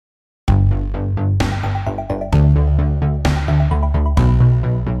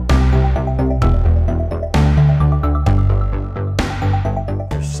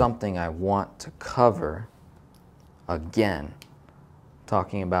something I want to cover again,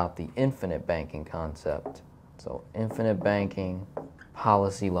 talking about the infinite banking concept. So infinite banking,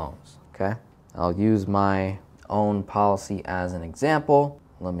 policy loans, okay? I'll use my own policy as an example.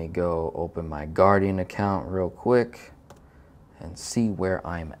 Let me go open my Guardian account real quick and see where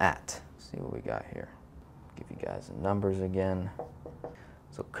I'm at. See what we got here. Give you guys the numbers again.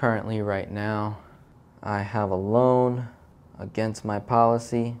 So currently right now, I have a loan against my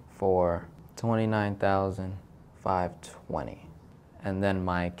policy for $29,520. And then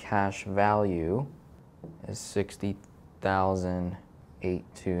my cash value is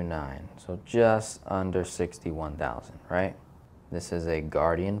 $60,829. So just under $61,000, right? This is a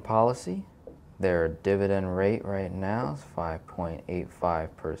Guardian policy. Their dividend rate right now is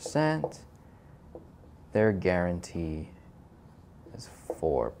 5.85%. Their guarantee is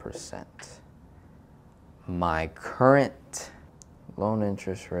 4%. My current loan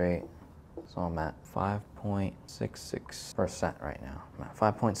interest rate, so I'm at 5.66% right now. I'm at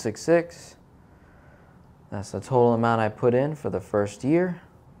 5.66. That's the total amount I put in for the first year.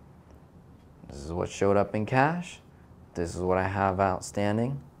 This is what showed up in cash. This is what I have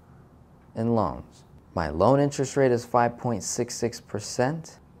outstanding in loans. My loan interest rate is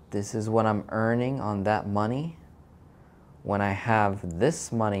 5.66%. This is what I'm earning on that money. When I have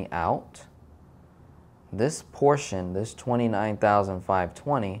this money out, this portion, this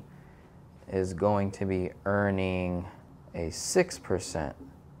 $29,520, is going to be earning a 6%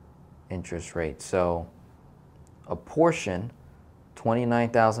 interest rate. So a portion,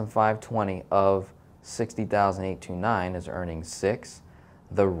 $29,520 of $60,829 is earning 6.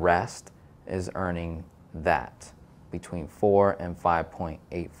 The rest is earning that, between 4 and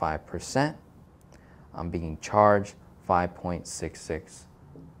 5.85%. I'm being charged 5.66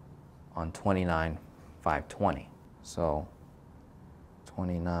 on $29,520. So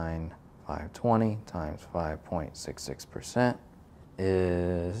 $29,520 times 5.66%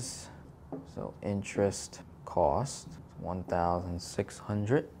 is, so interest cost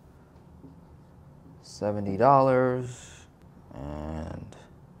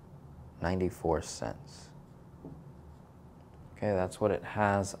 $1,670.94. Okay, that's what it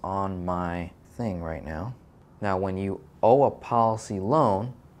has on my thing right now. Now, when you owe a policy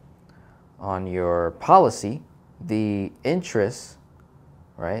loan on your policy, the interest,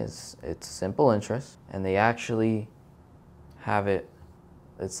 right, it's simple interest, and they actually have it,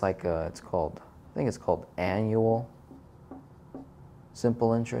 it's like I think it's called annual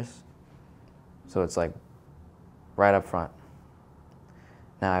simple interest. So it's like right up front.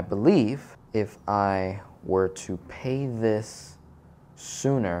 Now, I believe if I were to pay this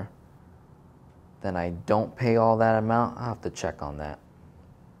sooner, then I don't pay all that amount. I'll have to check on that.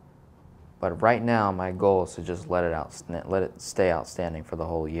 But right now, my goal is to just let it stay outstanding for the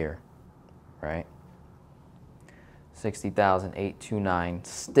whole year, right? $60,829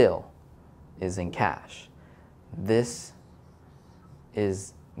 still is in cash. This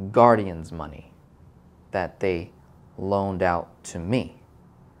is Guardian's money that they loaned out to me,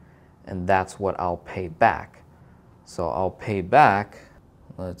 and that's what I'll pay back. So I'll pay back,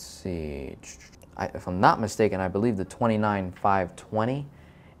 let's see, if I'm not mistaken, I believe the $29,520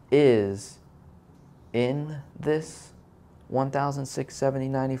 is in this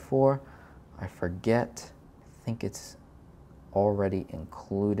 $1,670.94. I forget. I think it's already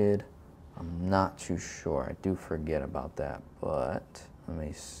included. I'm not too sure. I do forget about that, but let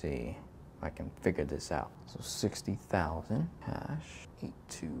me see if I can figure this out. So 60,000 cash,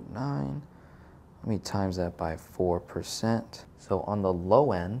 829. Let me times that by 4%. So on the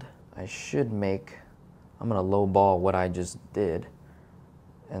low end, I should make, I'm gonna lowball what I just did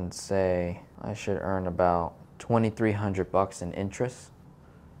and say I should earn about $2,300 in interest,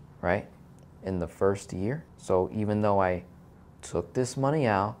 right, in the first year. So even though I took this money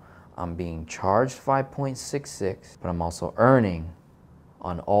out, I'm being charged 5.66, but I'm also earning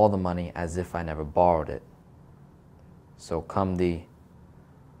on all the money as if I never borrowed it. So come the,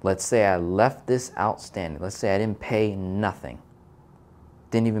 let's say I left this outstanding. Let's say I didn't pay nothing.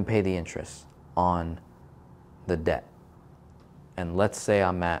 Didn't even pay the interest on the debt. And let's say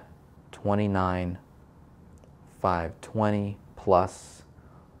I'm at $29,520 plus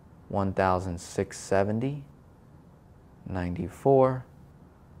 $1,670.94.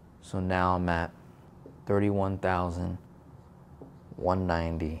 So now I'm at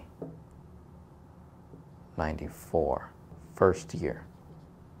 $31,190.94 first year.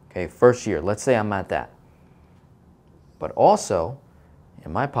 Okay, first year, let's say I'm at that. But also,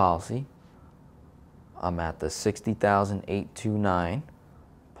 in my policy, I'm at the $60,829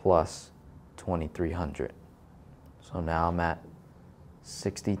 plus $2,300. So now I'm at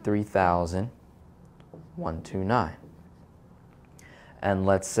 $63,129. And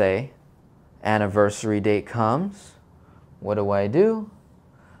let's say anniversary date comes. What do?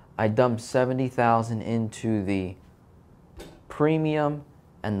 I dump $70,000 into the premium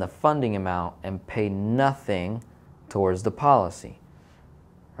and the funding amount and pay nothing towards the policy,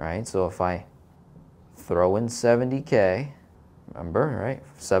 right? So if I throw in 70K, remember, right?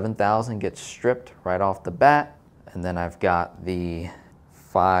 7,000 gets stripped right off the bat, and then I've got the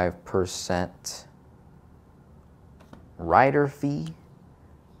 5% rider fee,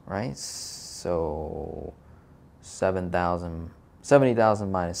 right? So 70,000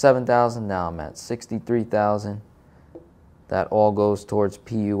 minus 7,000, now I'm at 63,000. That all goes towards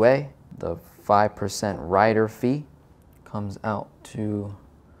PUA. The 5% rider fee comes out to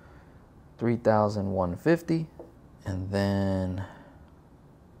 $3,150. And then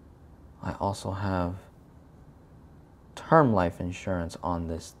I also have term life insurance on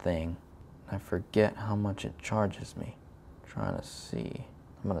this thing. I forget how much it charges me. I'm trying to see.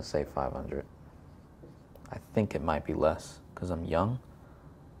 I'm gonna say 500. I think it might be less because I'm young.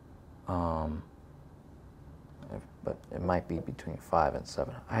 But it might be between 5 and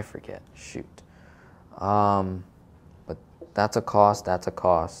 7. I forget. Shoot. But that's a cost. That's a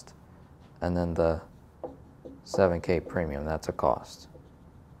cost. And then the 7K premium. That's a cost.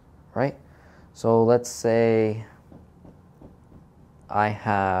 Right? So let's say I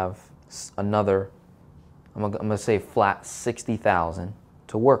have another. I'm gonna say flat 60,000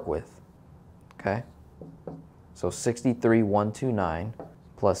 to work with. Okay. So 63,129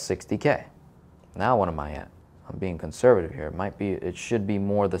 plus 60K. Now what am I at? I'm being conservative here. It should be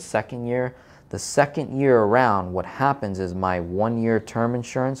more the second year. The second year around, what happens is my 1-year term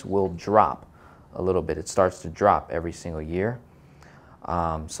insurance will drop a little bit. It starts to drop every single year.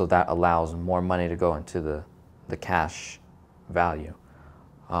 So that allows more money to go into the cash value.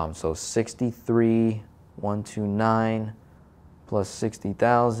 So 63,129 plus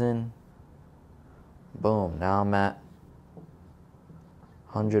 60,000. Boom, now I'm at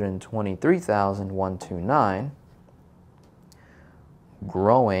 123,129,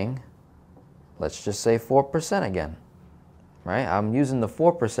 growing, let's just say 4% again, right? I'm using the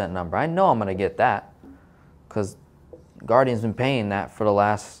 4% number. I know I'm gonna get that because Guardian's been paying that for the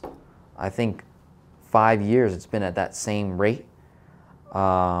last, I think, 5 years. It's been at that same rate.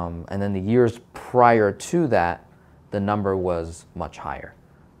 And then the years prior to that, the number was much higher.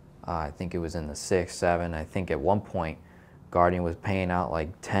 I think it was in the 6, 7. I think at one point, Guardian was paying out like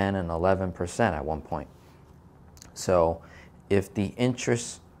 10 and 11% at one point. So if the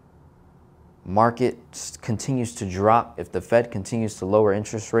interest market continues to drop, if the Fed continues to lower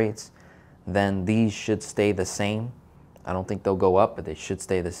interest rates, then these should stay the same. I don't think they'll go up, but they should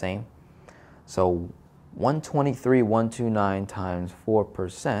stay the same. So 123,129 times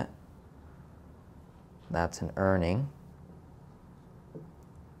 4%, that's an earning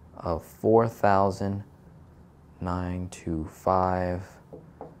of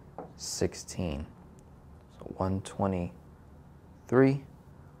 4,925.16. So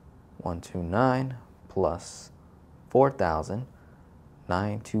 123,129 plus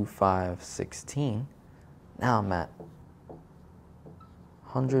 4,925.16. Now I'm at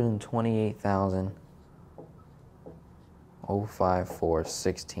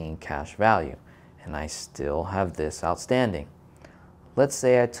 128,054.16 cash value, and I still have this outstanding. Let's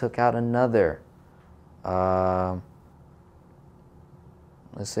say I took out another, let's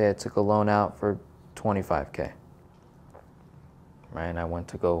say I took a loan out for 25K, right? And I went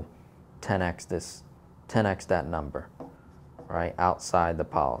to go 10x this, 10x that number, right? Outside the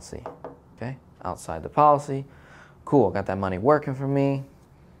policy, okay? Outside the policy. Cool, got that money working for me.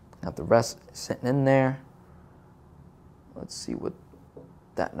 Got the rest sitting in there. Let's see what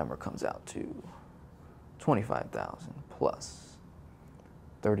that number comes out to. 25,000 plus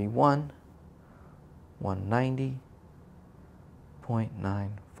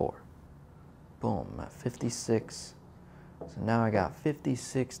 31,190.94. Boom, I'm at 56. So now I got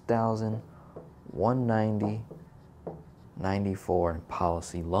 56,190.94 in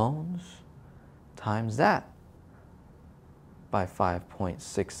policy loans. Times that by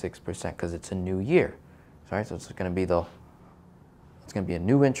 5.66% because it's a new year. Right? So it's going to be a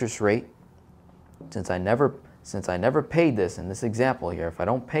new interest rate. Since I never paid this in this example here, if I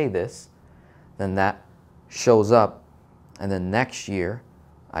don't pay this, then that shows up, and then next year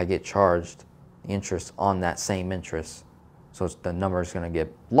I get charged the interest on that same interest. So the number is going to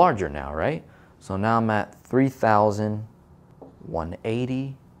get larger now, right? So now I'm at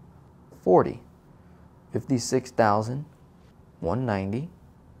 3,180.40.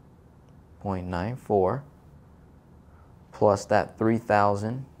 56,190.94 plus that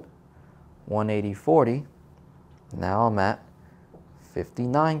 3,180.40. Now I'm at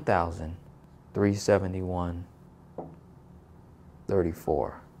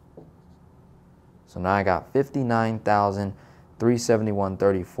 59,371.34. So now I got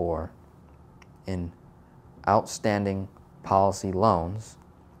 59,371.34 in outstanding policy loans.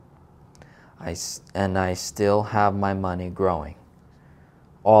 And I still have my money growing.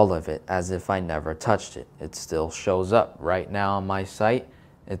 All of it, as if I never touched it. It still shows up right now on my site.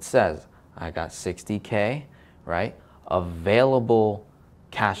 It says I got 60K, right? Available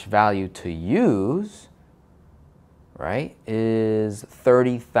cash value to use, right, is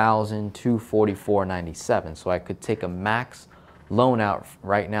 $30,244.97. So I could take a max loan out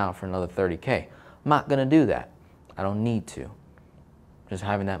right now for another 30K. I'm not gonna do that. I don't need to. Just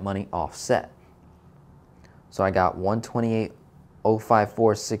having that money offset. So I got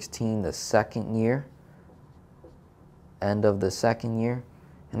 128,054.16 the second year, end of the second year,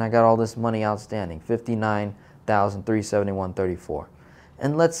 and I got all this money outstanding, 59,371.34.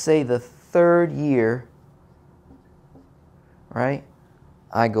 And let's say the third year, right,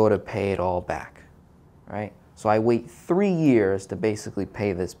 I go to pay it all back, right? So I wait 3 years to basically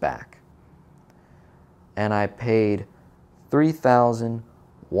pay this back. And I paid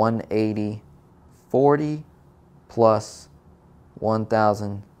 3,180.40 plus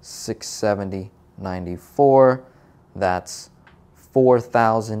 1,670.94. That's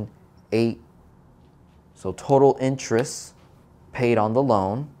 4,008. So total interest paid on the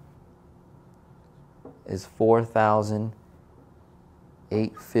loan is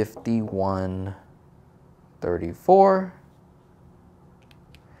 4,851.34.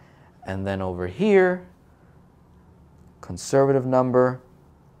 And then over here, conservative number,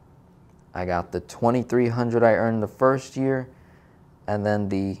 I got the 2,300 I earned the first year, and then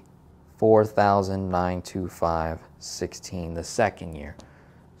the 4,925.16 the second year.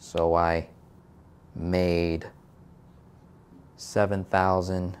 So I made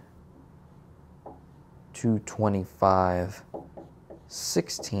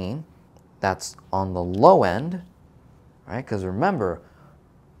 7,225.16. That's on the low end, right? Because remember,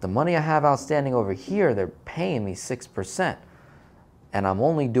 the money I have outstanding over here, they're paying me 6%. And I'm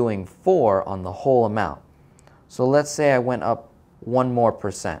only doing 4 on the whole amount. So let's say I went up 1 more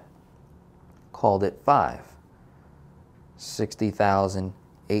percent. Called it 5.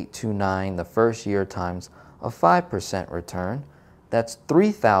 60,829 the first year times a 5% return. That's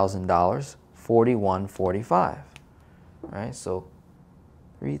 $3,000, 41.45. Right? So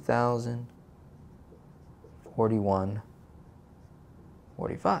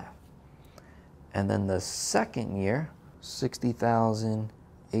 3,041.45. And then the second year,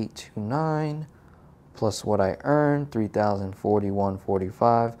 60,829 plus what I earned,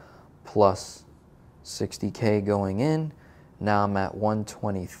 3,041.45 plus 60K going in. Now I'm at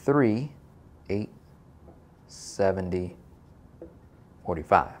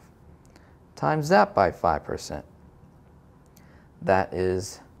 123,870.45. Times that by 5%. That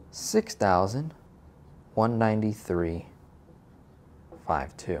is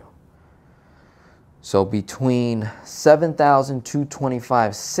 6,193.52. So between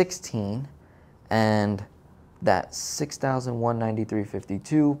 7,225.16 and that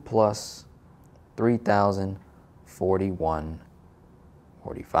 6,193.52 plus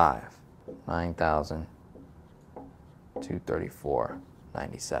 3,041.45,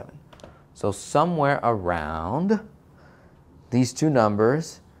 9,234.97. So somewhere around these two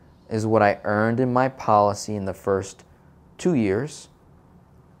numbers is what I earned in my policy in the first 2 years.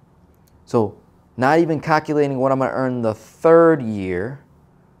 So not even calculating what I'm going to earn the third year,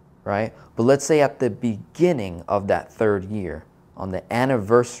 right? But let's say at the beginning of that third year, on the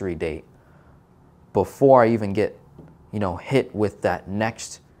anniversary date, before I even get, hit with that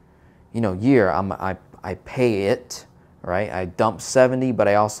next, year, I pay it, right? I dump 70, but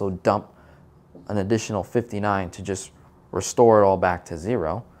I also dump an additional 59 to just restore it all back to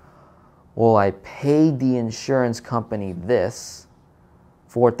 0. Well, I paid the insurance company this,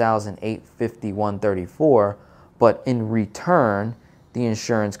 4,851.34, but in return, the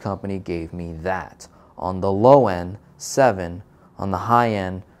insurance company gave me that. On the low end, 7. On the high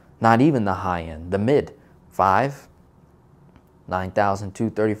end, not even the high end, the mid, 5,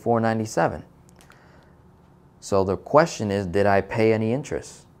 9,234.97. So the question is, did I pay any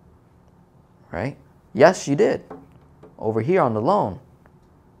interest? Right? Yes, you did. Over here on the loan.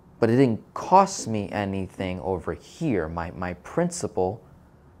 But it didn't cost me anything over here. My principal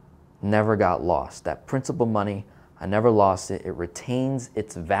never got lost. That principal money, I never lost it. It retains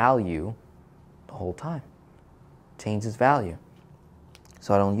its value the whole time. Retains its value.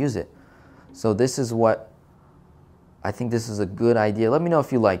 So I don't use it. So this is what I think this is a good idea. Let me know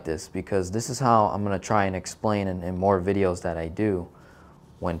if you like this, because this is how I'm going to try and explain in more videos that I do.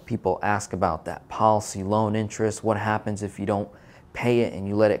 When people ask about that policy loan interest, what happens if you don't pay it and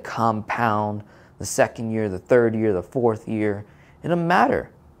you let it compound the second year, the third year, the fourth year? It doesn't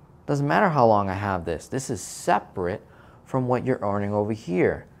matter. It doesn't matter how long I have this. This is separate from what you're earning over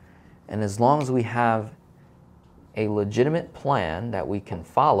here. And as long as we have a legitimate plan that we can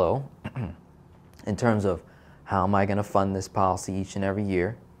follow in terms of how am I going to fund this policy each and every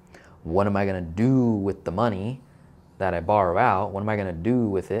year, what am I going to do with the money that I borrow out, what am I going to do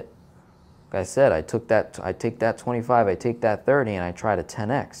with it? Like I said, I take that 25, I take that 30, and I try to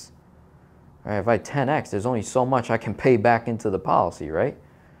 10x. Right? If I 10x, there's only so much I can pay back into the policy, right?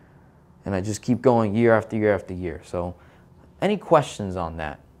 And I just keep going year after year after year. So any questions on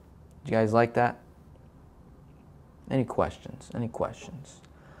that? Do you guys like that? Any questions? Any questions?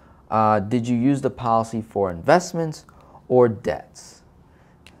 Did you use the policy for investments or debts?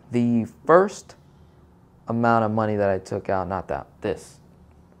 The first amount of money that I took out, not that, this.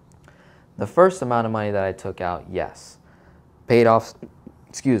 The first amount of money that I took out, yes. Paid off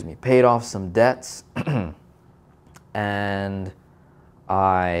some debts and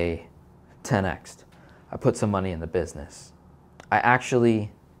I 10x'd. I put some money in the business. I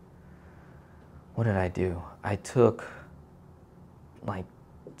actually, what did I do? I took like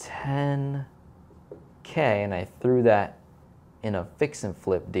 10K and I threw that in a fix and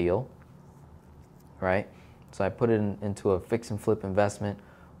flip deal, right? So I put it into a fix and flip investment,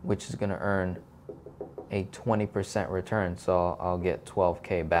 which is going to earn a 20% return. So I'll get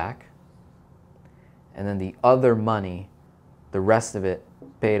 12K back. And then the other money, the rest of it,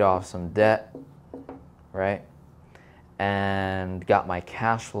 paid off some debt, right? And got my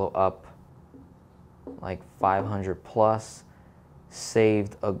cash flow up like 500 plus,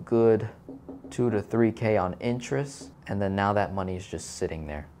 saved a good 2 to 3K on interest, and then now that money is just sitting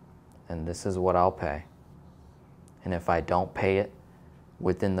there. And this is what I'll pay. And if I don't pay it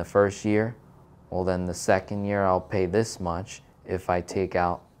within the first year, well then the second year I'll pay this much if I take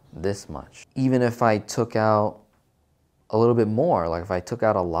out this much. Even if I took out a little bit more, like if I took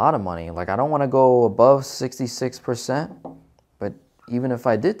out a lot of money, like I don't want to go above 66%, but even if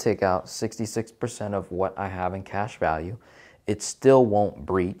I did take out 66% of what I have in cash value, it still won't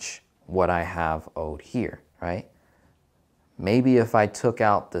breach what I have owed here, right? Maybe if I took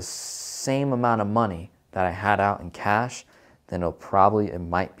out the same amount of money that I had out in cash, then it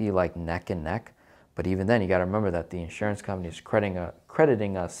might be like neck and neck. But even then, you got to remember that the insurance company is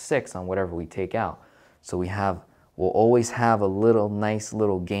crediting us 6 on whatever we take out. So we'll always have a nice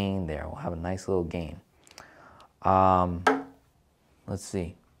little gain there. We'll have a nice little gain. Let's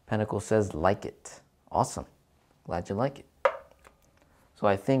see. Pinnacle says like it. Awesome. Glad you like it. So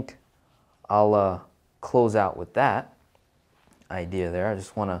I think I'll close out with that idea there. I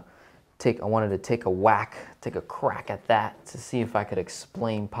wanted to take a crack at that to see if I could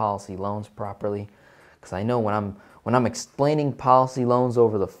explain policy loans properly. Because I know when I'm explaining policy loans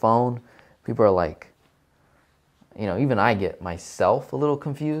over the phone, people are like, you know, even I get myself a little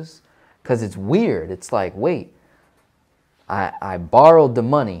confused because it's weird. It's like, wait, I borrowed the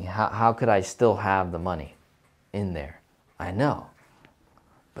money. How could I still have the money in there? I know.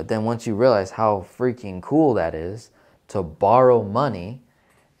 But then once you realize how freaking cool that is to borrow money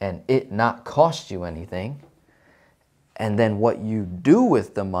and it not cost you anything, and then what you do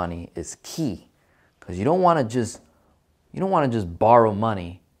with the money is key. Because you don't want to just borrow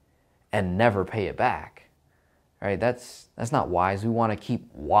money and never pay it back. Right? That's not wise. We want to keep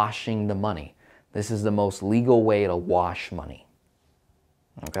washing the money. This is the most legal way to wash money.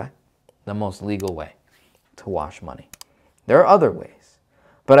 Okay? The most legal way to wash money. There are other ways,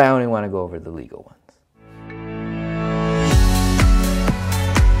 but I only want to go over the legal one.